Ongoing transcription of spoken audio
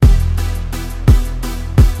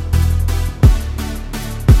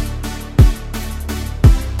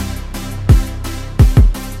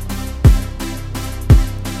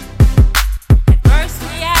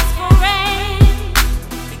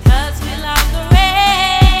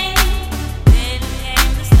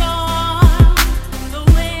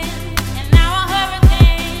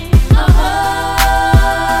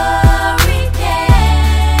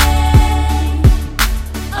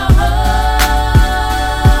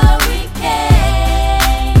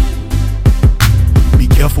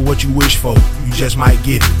what you wish for, you just might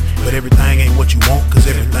get it. But everything ain't what you want, cause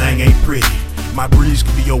everything ain't pretty. My breeze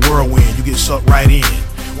could be your whirlwind, you get sucked right in.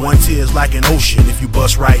 One tear's like an ocean if you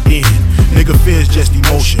bust right in. Nigga fear's just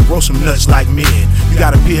emotion, grow some nuts like men. You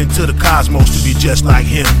gotta peer into the cosmos to be just like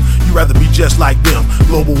him. You rather be just like them.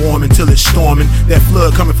 Global warming till it's storming. That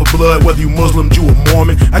flood coming for blood, whether you Muslim, Jew, or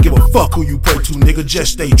Mormon. I give a fuck who you pray to, nigga,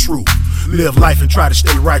 just stay true. Live life and try to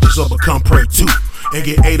stay righteous or become pray too. And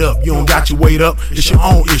get ate up, you don't got your weight up, it's your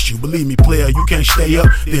own issue. Believe me, player, you can't stay up,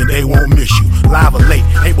 then they won't miss you. Live or late,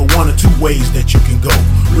 ain't but one or two ways that you can go.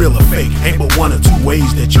 Real or fake, ain't but one or two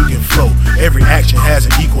ways that you can flow. Every action has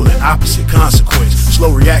an equal and opposite consequence.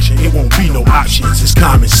 Slow reaction, it won't be no options, it's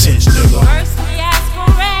common sense, nigga.